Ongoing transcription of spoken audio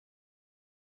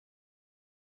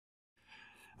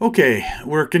Okay,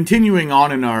 we're continuing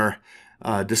on in our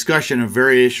discussion of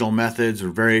variational methods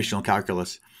or variational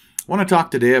calculus. I want to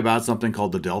talk today about something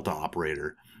called the delta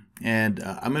operator. And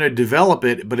I'm going to develop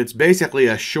it, but it's basically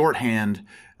a shorthand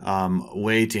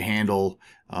way to handle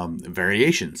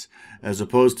variations. As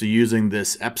opposed to using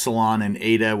this epsilon and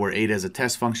eta, where eta is a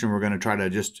test function, we're going to try to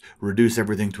just reduce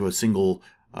everything to a single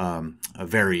a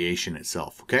variation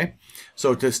itself. Okay,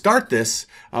 so to start this,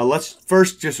 let's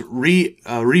first just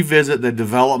revisit the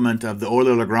development of the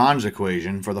Euler-Lagrange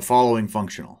equation for the following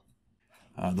functional.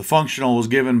 The functional was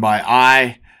given by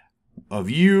I of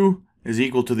u is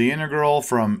equal to the integral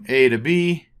from a to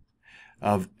b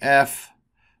of f,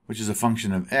 which is a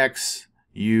function of x,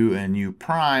 u, and u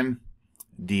prime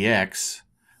dx.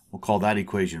 We'll call that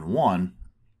equation 1.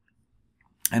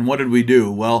 And what did we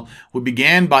do? Well, we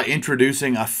began by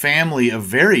introducing a family of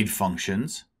varied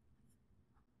functions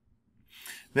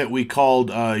that we called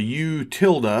u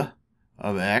tilde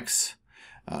of x,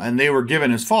 and they were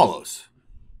given as follows.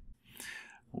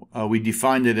 We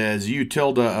defined it as u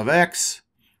tilde of x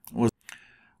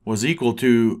was equal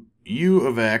to u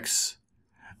of x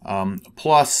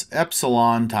plus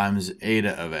epsilon times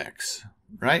eta of x,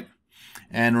 right?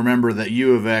 And remember that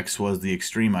u of x was the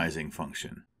extremizing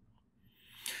function.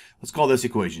 Let's call this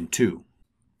equation 2.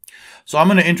 So I'm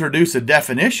going to introduce a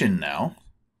definition now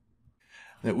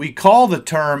that we call the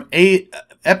term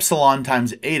epsilon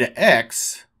times eta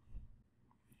x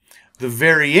the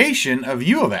variation of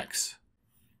u of x.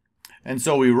 And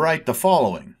so we write the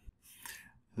following,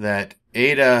 that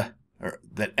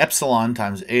epsilon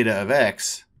times eta of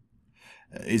x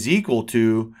is equal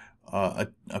to a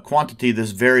quantity, this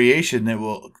variation that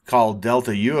we'll call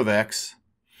delta u of x,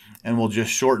 and we'll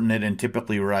just shorten it and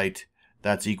typically write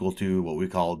that's equal to what we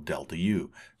call delta u.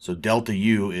 So delta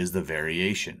u is the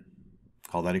variation.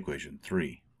 Call that equation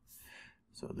 3.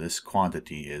 So this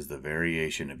quantity is the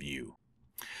variation of u.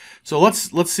 So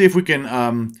let's see if we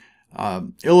can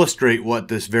illustrate what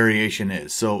this variation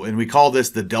is. So, and we call this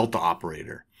the delta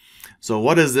operator. So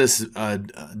what does this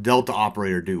delta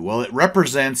operator do? Well, it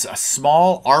represents a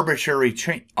small arbitrary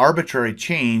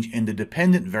change in the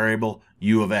dependent variable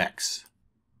u of x.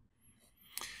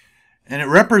 And it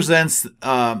represents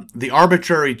the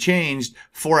arbitrary change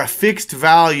for a fixed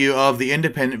value of the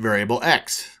independent variable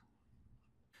x.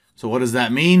 So what does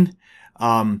that mean?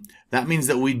 That means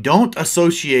that we don't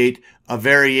associate a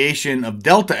variation of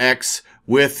delta x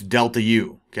with delta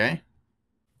u. Okay?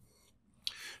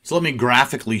 So let me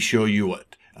graphically show you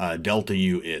what delta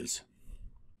u is.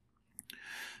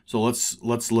 So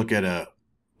let's look at a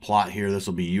plot here. This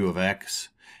will be u of x,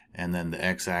 and then the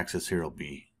x-axis here will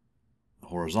be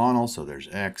horizontal, so there's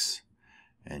x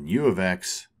and u of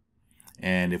x.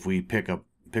 And if we pick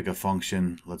a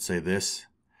function, let's say this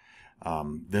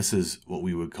is what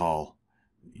we would call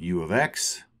u of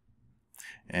x,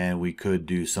 and we could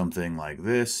do something like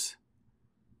this,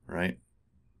 right?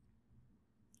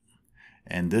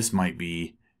 And this might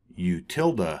be u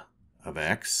tilde of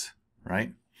x,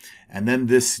 right? And then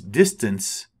this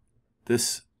distance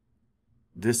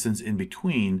in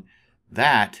between,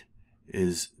 that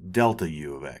is delta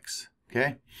u of x.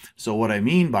 Okay? So what I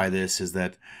mean by this is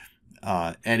that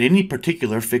at any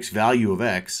particular fixed value of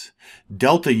x,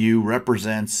 delta u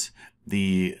represents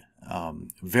the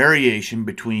variation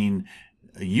between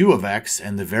u of x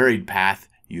and the varied path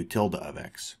u tilde of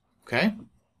x. Okay?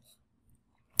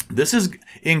 This is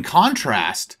in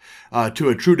contrast to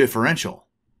a true differential.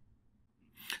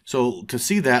 So to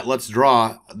see that, let's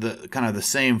draw the kind of the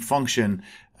same function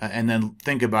and then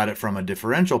think about it from a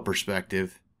differential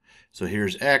perspective. So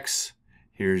here's x,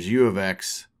 here's u of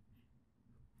x,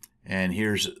 and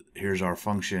here's our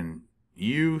function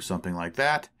u, something like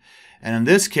that. And in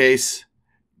this case,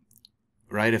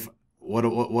 right, if what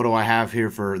do I have here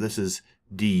for this is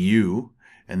du,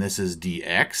 and this is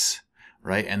dx,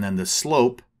 right? And then the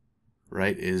slope,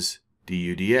 right, is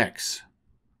du dx,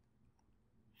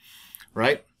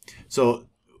 right? So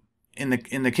in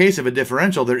the case of a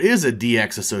differential, there is a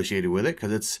dx associated with it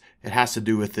because it has to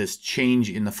do with this change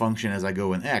in the function as I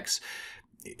go in x.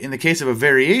 In the case of a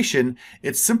variation,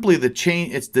 it's simply the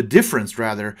change, it's the difference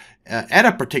rather at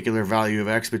a particular value of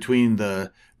x between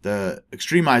the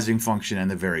extremizing function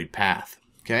and the varied path.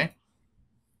 Okay?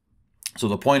 So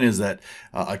the point is that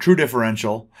a true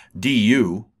differential,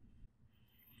 du,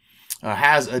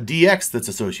 has a dx that's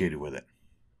associated with it.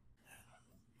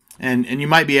 And you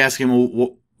might be asking,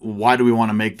 well, why do we want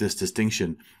to make this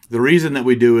distinction? The reason that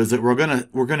we do is that we're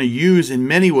gonna use in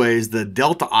many ways the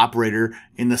delta operator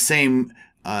in the same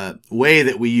way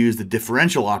that we use the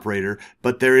differential operator,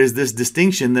 but there is this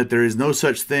distinction that there is no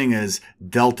such thing as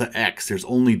delta x. There's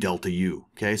only delta u.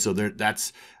 Okay, so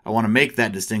I want to make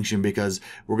that distinction because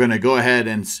we're going to go ahead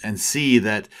and see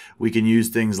that we can use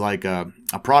things like a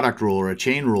product rule or a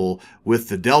chain rule with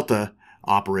the delta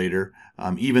operator,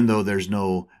 even though there's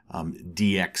no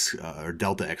dx or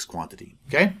delta x quantity.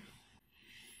 Okay,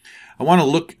 I want to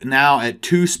look now at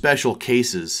two special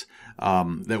cases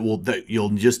that you'll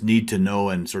just need to know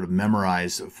and sort of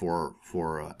memorize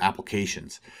for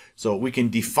applications. So we can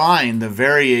define the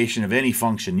variation of any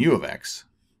function u of x.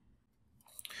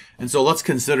 And so let's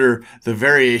consider the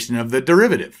variation of the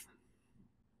derivative.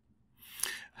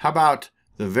 How about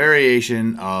the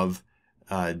variation of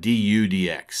du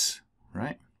dx,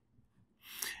 right?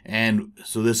 And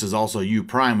so this is also u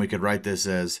prime. We could write this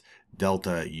as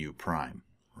delta u prime,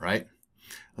 right?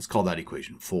 Let's call that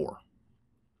equation 4.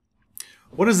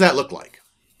 What does that look like?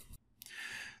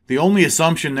 The only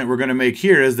assumption that we're going to make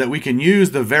here is that we can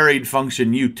use the varied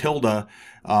function u tilde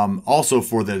also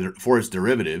for its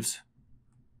derivatives.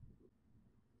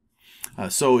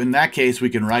 So in that case, we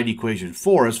can write equation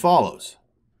 4 as follows.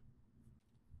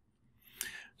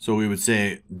 So we would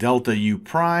say delta u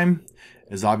prime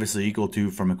is obviously equal to,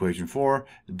 from equation 4,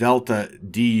 delta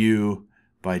du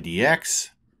by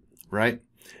dx, right?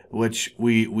 Which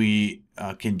we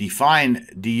can define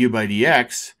du by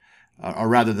dx, or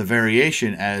rather the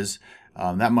variation, as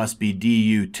that must be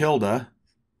du tilde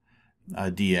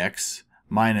dx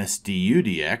minus du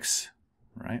dx,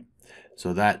 right?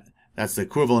 So that's the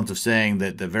equivalent of saying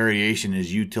that the variation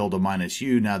is u tilde minus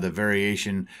u. Now the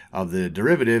variation of the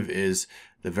derivative is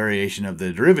the variation of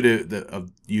the derivative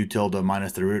of u tilde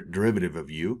minus the derivative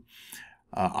of u.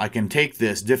 I can take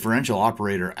this differential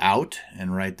operator out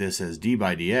and write this as d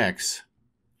by dx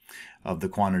of the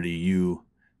quantity u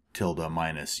tilde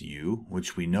minus u,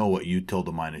 which we know what u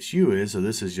tilde minus u is, so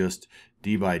this is just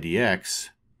d by dx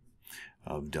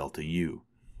of delta u.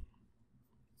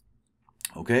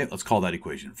 Okay, let's call that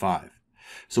equation 5.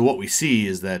 So what we see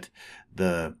is that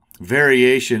the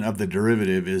variation of the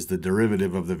derivative is the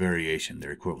derivative of the variation.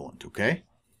 They're equivalent, okay?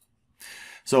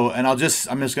 So, and I'm just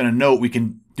going to note we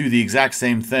can do the exact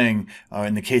same thing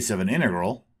in the case of an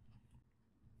integral.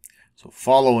 So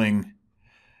following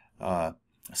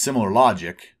similar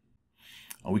logic,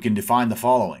 we can define the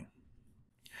following.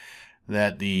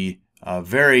 That the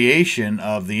variation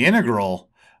of the integral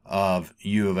of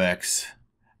u of x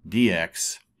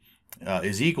dx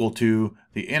is equal to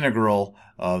the integral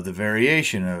of the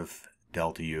variation of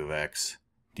delta u of x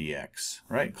dx,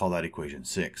 right? Call that equation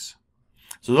 6.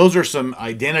 So those are some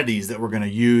identities that we're going to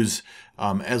use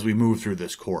as we move through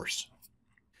this course.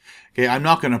 Okay, I'm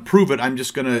not going to prove it. I'm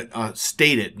just going to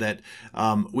state it, that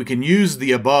we can use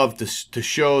the above to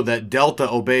show that delta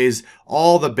obeys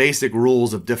all the basic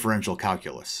rules of differential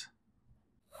calculus.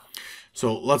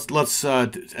 So let's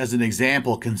as an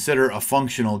example, consider a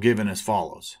functional given as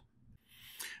follows.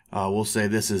 We'll say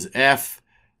this is f,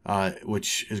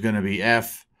 which is going to be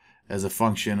f as a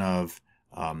function of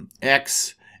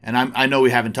x. And I know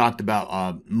we haven't talked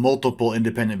about multiple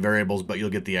independent variables, but you'll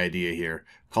get the idea here.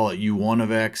 Call it u1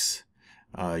 of x,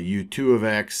 u2 of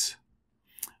x,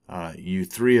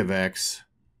 u3 of x,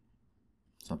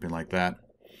 something like that.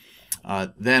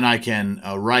 Then I can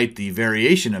write the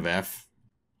variation of f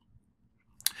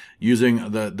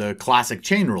using the classic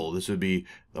chain rule. This would be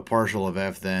the partial of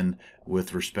f then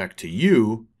with respect to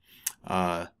u,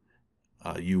 u1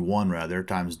 rather,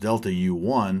 times delta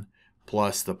u1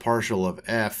 plus the partial of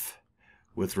f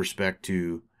with respect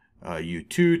to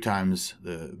u2 times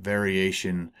the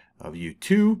variation of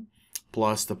u2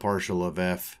 plus the partial of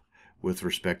f with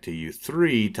respect to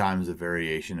u3 times the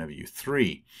variation of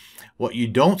u3. What you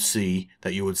don't see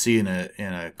that you would see in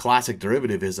a classic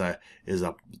derivative is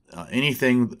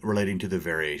anything relating to the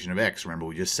variation of x. Remember,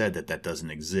 we just said that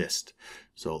doesn't exist.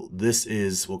 So this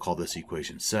is, we'll call this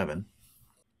equation 7.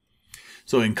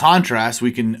 So in contrast,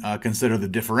 we can consider the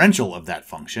differential of that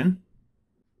function,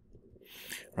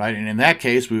 right? And in that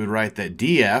case, we would write that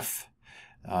df,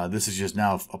 this is just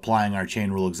now applying our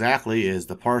chain rule exactly, is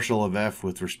the partial of f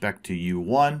with respect to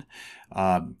u1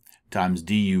 times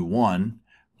du1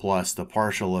 plus the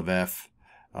partial of f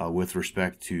with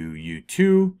respect to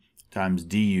u2 times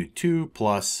du2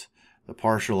 plus the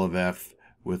partial of f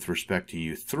with respect to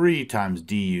u3 times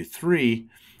du3.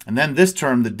 And then this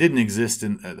term that didn't exist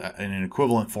in an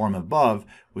equivalent form above,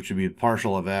 which would be the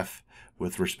partial of f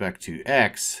with respect to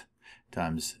x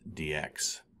times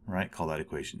dx, right? Call that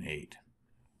equation 8.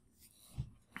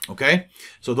 Okay,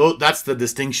 so that's the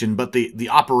distinction, but the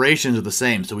operations are the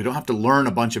same, so we don't have to learn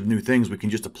a bunch of new things. We can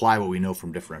just apply what we know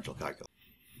from differential calculus.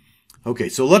 Okay,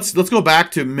 so let's go back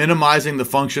to minimizing the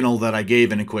functional that I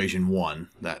gave in equation 1,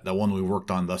 that one we worked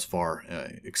on thus far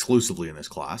exclusively in this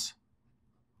class.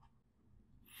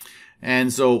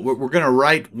 And so we're going to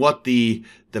write what the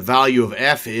value of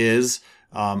f is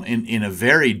in a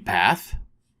varied path.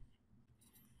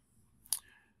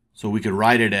 So we could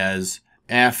write it as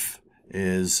f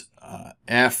is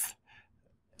f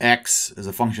x as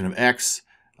a function of x,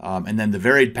 and then the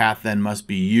varied path then must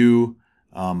be u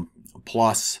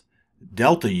plus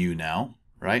delta u now,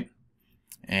 right?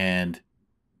 And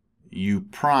u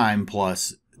prime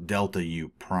plus delta u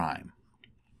prime,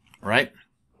 right?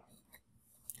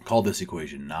 Call this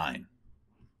equation 9.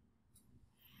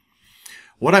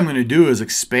 What I'm going to do is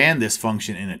expand this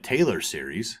function in a Taylor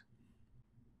series.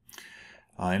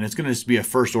 And it's going to be a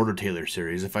first order Taylor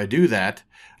series. If I do that,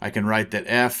 I can write that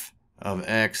f of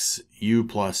x u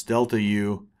plus delta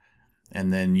u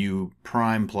and then u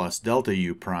prime plus delta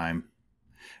u prime,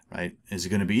 right, is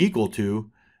going to be equal to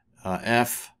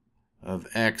f of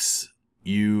x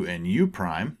u and u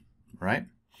prime, right,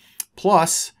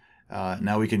 plus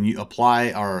now we can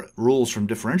apply our rules from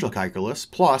differential calculus,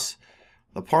 plus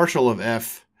the partial of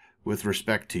f with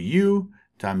respect to u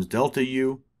times delta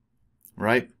u,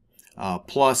 right,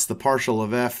 plus the partial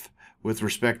of f with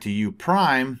respect to u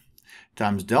prime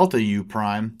times delta u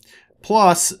prime,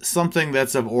 plus something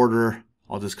that's of order,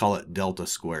 I'll just call it delta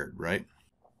squared, right?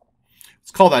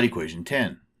 Let's call that equation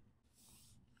 10.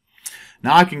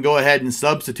 Now I can go ahead and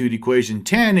substitute equation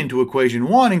 10 into equation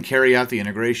 1 and carry out the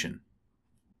integration.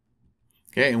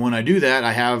 Okay, and when I do that,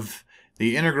 I have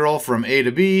the integral from a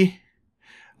to b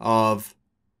of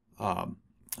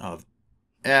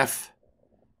f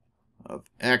of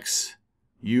x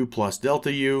u plus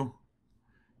delta u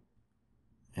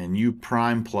and u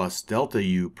prime plus delta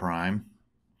u prime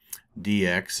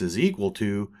dx is equal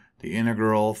to the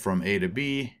integral from a to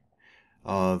b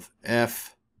of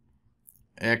f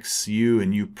x u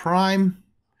and u prime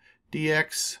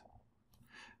dx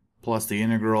plus the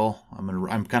integral.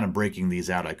 I'm kind of breaking these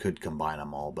out. I could combine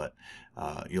them all, but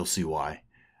you'll see why.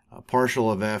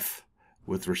 Partial of f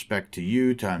with respect to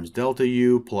u times delta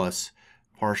u plus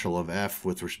partial of f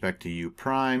with respect to u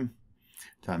prime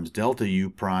times delta u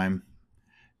prime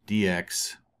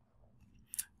dx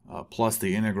plus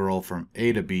the integral from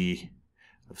a to b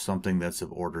of something that's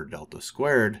of order delta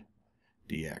squared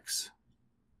dx.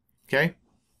 Okay?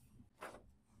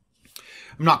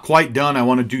 I'm not quite done. I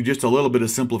want to do just a little bit of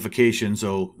simplification,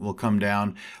 so we'll come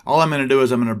down. All I'm going to do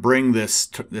is I'm going to bring this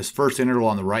first integral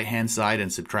on the right-hand side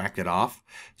and subtract it off.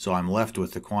 So I'm left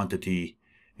with the quantity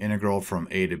integral from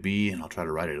a to b, and I'll try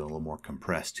to write it a little more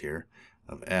compressed here,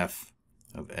 of f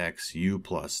of x u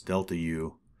plus delta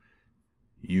u,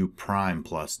 u prime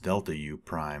plus delta u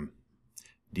prime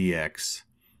dx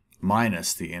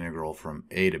minus the integral from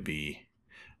a to b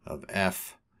of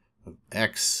f of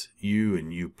x u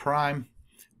and u prime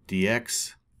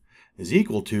dx is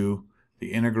equal to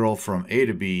the integral from a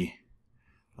to b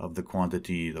of the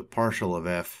quantity, the partial of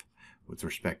f with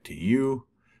respect to u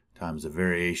times the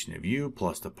variation of u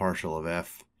plus the partial of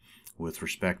f with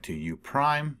respect to u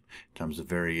prime times the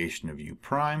variation of u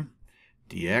prime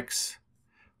dx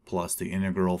plus the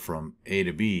integral from a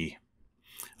to b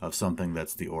of something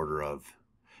that's the order of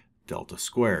delta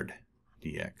squared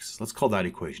dx. Let's call that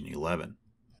equation 11.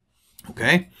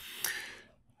 Okay?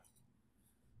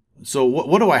 So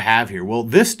what do I have here? Well,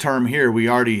 this term here, we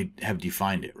already have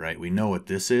defined it, right? We know what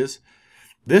this is.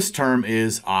 This term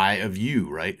is I of u,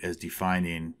 right, as defined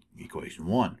in equation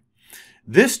 1.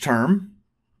 This term,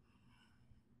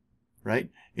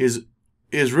 right, is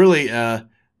really an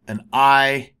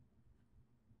I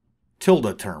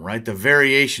tilde term, right? The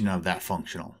variation of that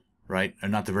functional, right? Or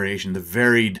not the variation, the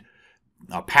varied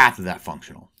path of that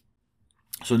functional.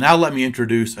 So now let me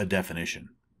introduce a definition.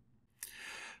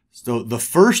 So the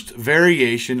first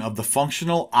variation of the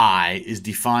functional I is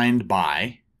defined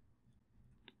by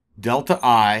delta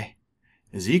I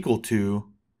is equal to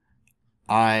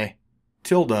I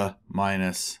tilde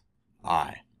minus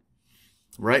I,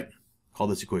 right? Call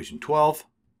this equation 12.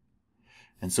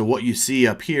 And so what you see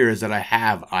up here is that I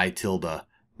have I tilde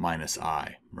minus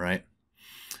I, right?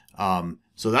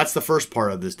 So that's the first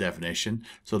part of this definition.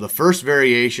 So the first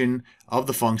variation of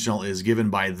the functional is given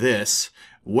by this,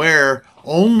 where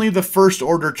only the first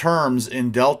order terms in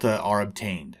delta are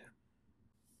obtained.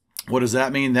 What does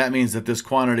that mean? That means that this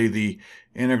quantity, the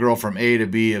integral from a to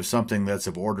b of something that's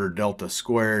of order delta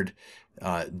squared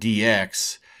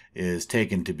dx, is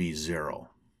taken to be 0.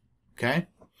 Okay?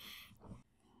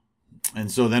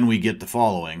 And so then we get the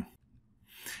following,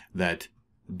 that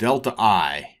delta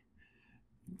I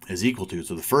is equal to,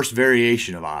 so the first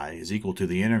variation of I is equal to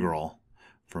the integral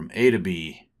from a to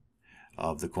b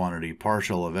of the quantity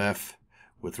partial of f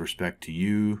with respect to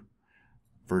u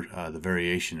for the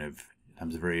variation of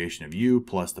times the variation of u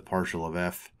plus the partial of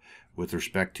f with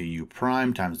respect to u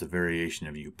prime times the variation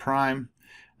of u prime,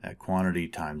 that quantity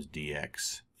times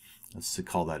dx. Let's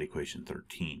call that equation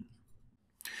 13.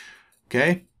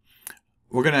 Okay,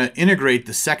 we're going to integrate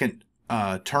the second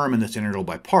term in this integral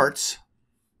by parts,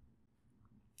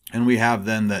 and we have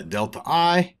then that delta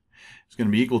I is going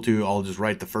to be equal to, I'll just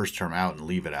write the first term out and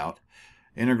leave it out,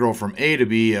 integral from a to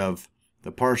b of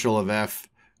the partial of f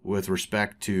with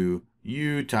respect to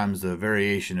u times the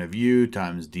variation of u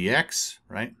times dx,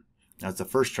 right? That's the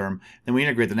first term. Then we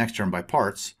integrate the next term by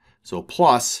parts. So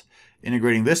plus,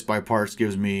 integrating this by parts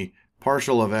gives me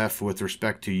partial of f with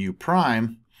respect to u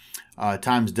prime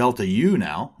times delta u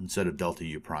now, instead of delta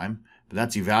u prime. But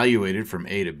that's evaluated from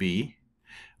a to b,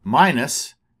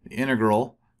 minus the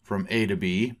integral from a to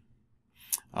b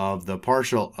of the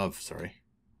partial of,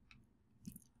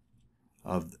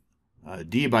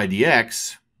 d by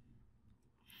dx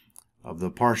of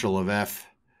the partial of f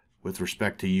with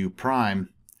respect to u prime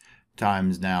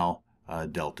times now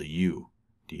delta u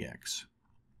dx.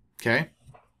 Okay?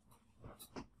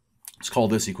 Let's call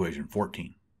this equation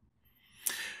 14.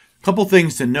 A couple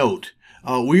things to note.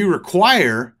 We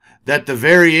require that the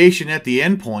variation at the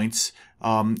endpoints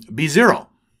be 0.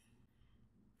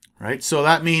 Right? So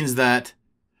that means that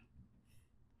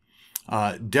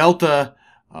delta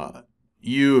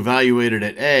u evaluated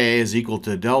at A is equal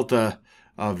to delta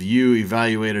of u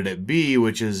evaluated at B,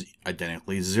 which is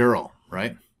identically 0,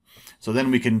 right? So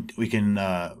then we can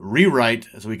rewrite,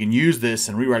 so we can use this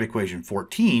and rewrite equation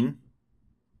 14,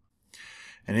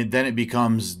 and then it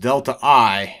becomes delta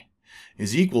I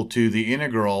is equal to the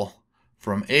integral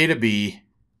from A to B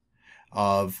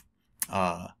of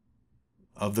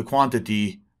the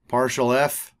quantity partial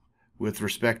f with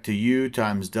respect to u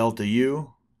times delta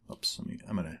u. Oops,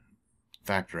 I'm going to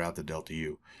factor out the delta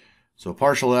u. So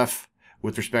partial f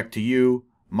with respect to u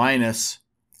minus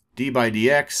d by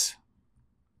dx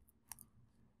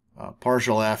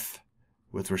partial f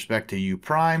with respect to u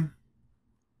prime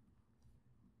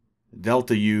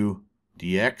delta u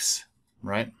dx,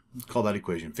 right? Let's call that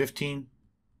equation 15.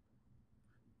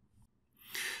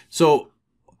 So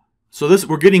this,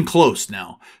 we're getting close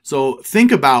now. So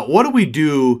think about, what do we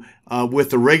do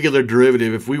with the regular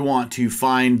derivative if we want to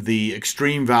find the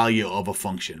extreme value of a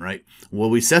function, right? Well,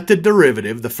 we set the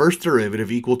derivative, the first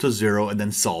derivative, equal to 0 and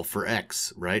then solve for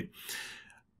x, right?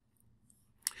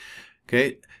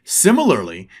 Okay.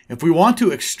 Similarly, if we want to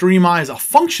extremize a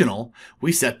functional,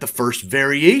 we set the first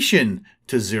variation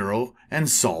to 0 and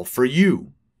solve for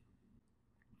u.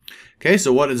 Okay,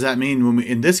 so what does that mean when we,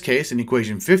 in this case, in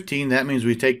equation 15, that means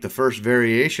we take the first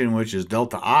variation, which is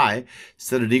delta I,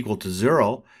 set it equal to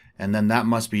 0, and then that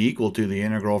must be equal to the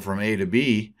integral from a to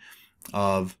b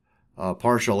of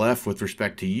partial f with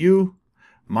respect to u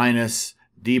minus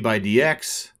d by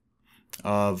dx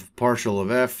of partial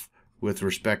of f with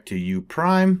respect to u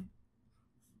prime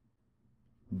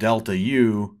delta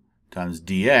u times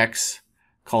dx.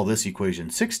 Call this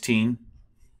equation 16.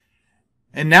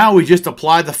 And now we just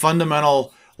apply the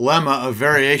fundamental lemma of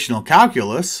variational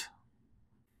calculus.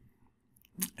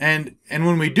 And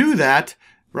when we do that,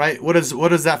 right, what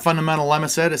does that fundamental lemma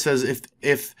say? It says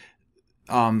if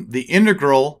the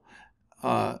integral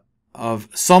of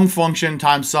some function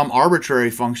times some arbitrary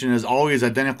function is always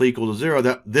identically equal to 0,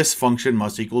 that this function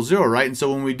must equal 0, right? And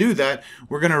so when we do that,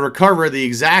 we're going to recover the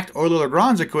exact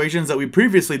Euler-Lagrange equations that we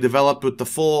previously developed with the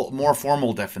full, more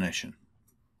formal definition.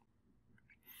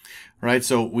 Right,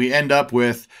 so we end up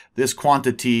with this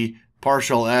quantity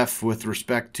partial f with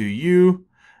respect to u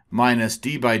minus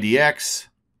d by dx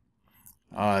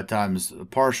times the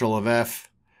partial of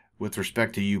f with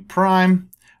respect to u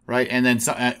prime, right? And then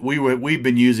we've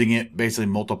been using it basically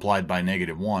multiplied by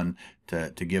 -1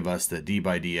 to give us the d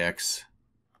by dx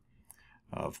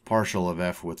of partial of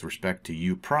f with respect to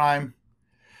u prime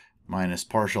minus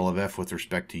partial of f with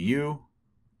respect to u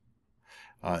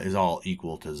is all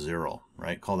equal to 0,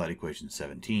 right? Call that equation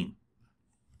 17.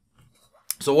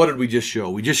 So what did we just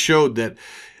show? We just showed that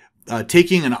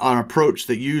taking an approach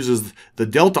that uses the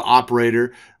delta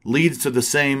operator leads to the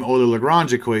same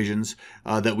Euler-Lagrange equations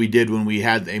that we did when we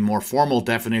had a more formal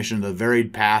definition of the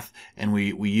varied path, and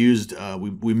we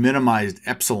minimized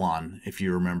epsilon, if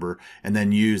you remember, and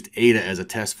then used eta as a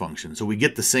test function. So we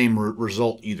get the same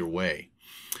result either way.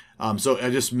 So I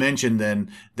just mentioned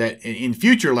then that in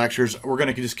future lectures, we're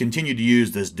going to just continue to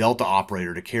use this delta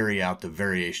operator to carry out the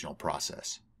variational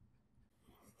process.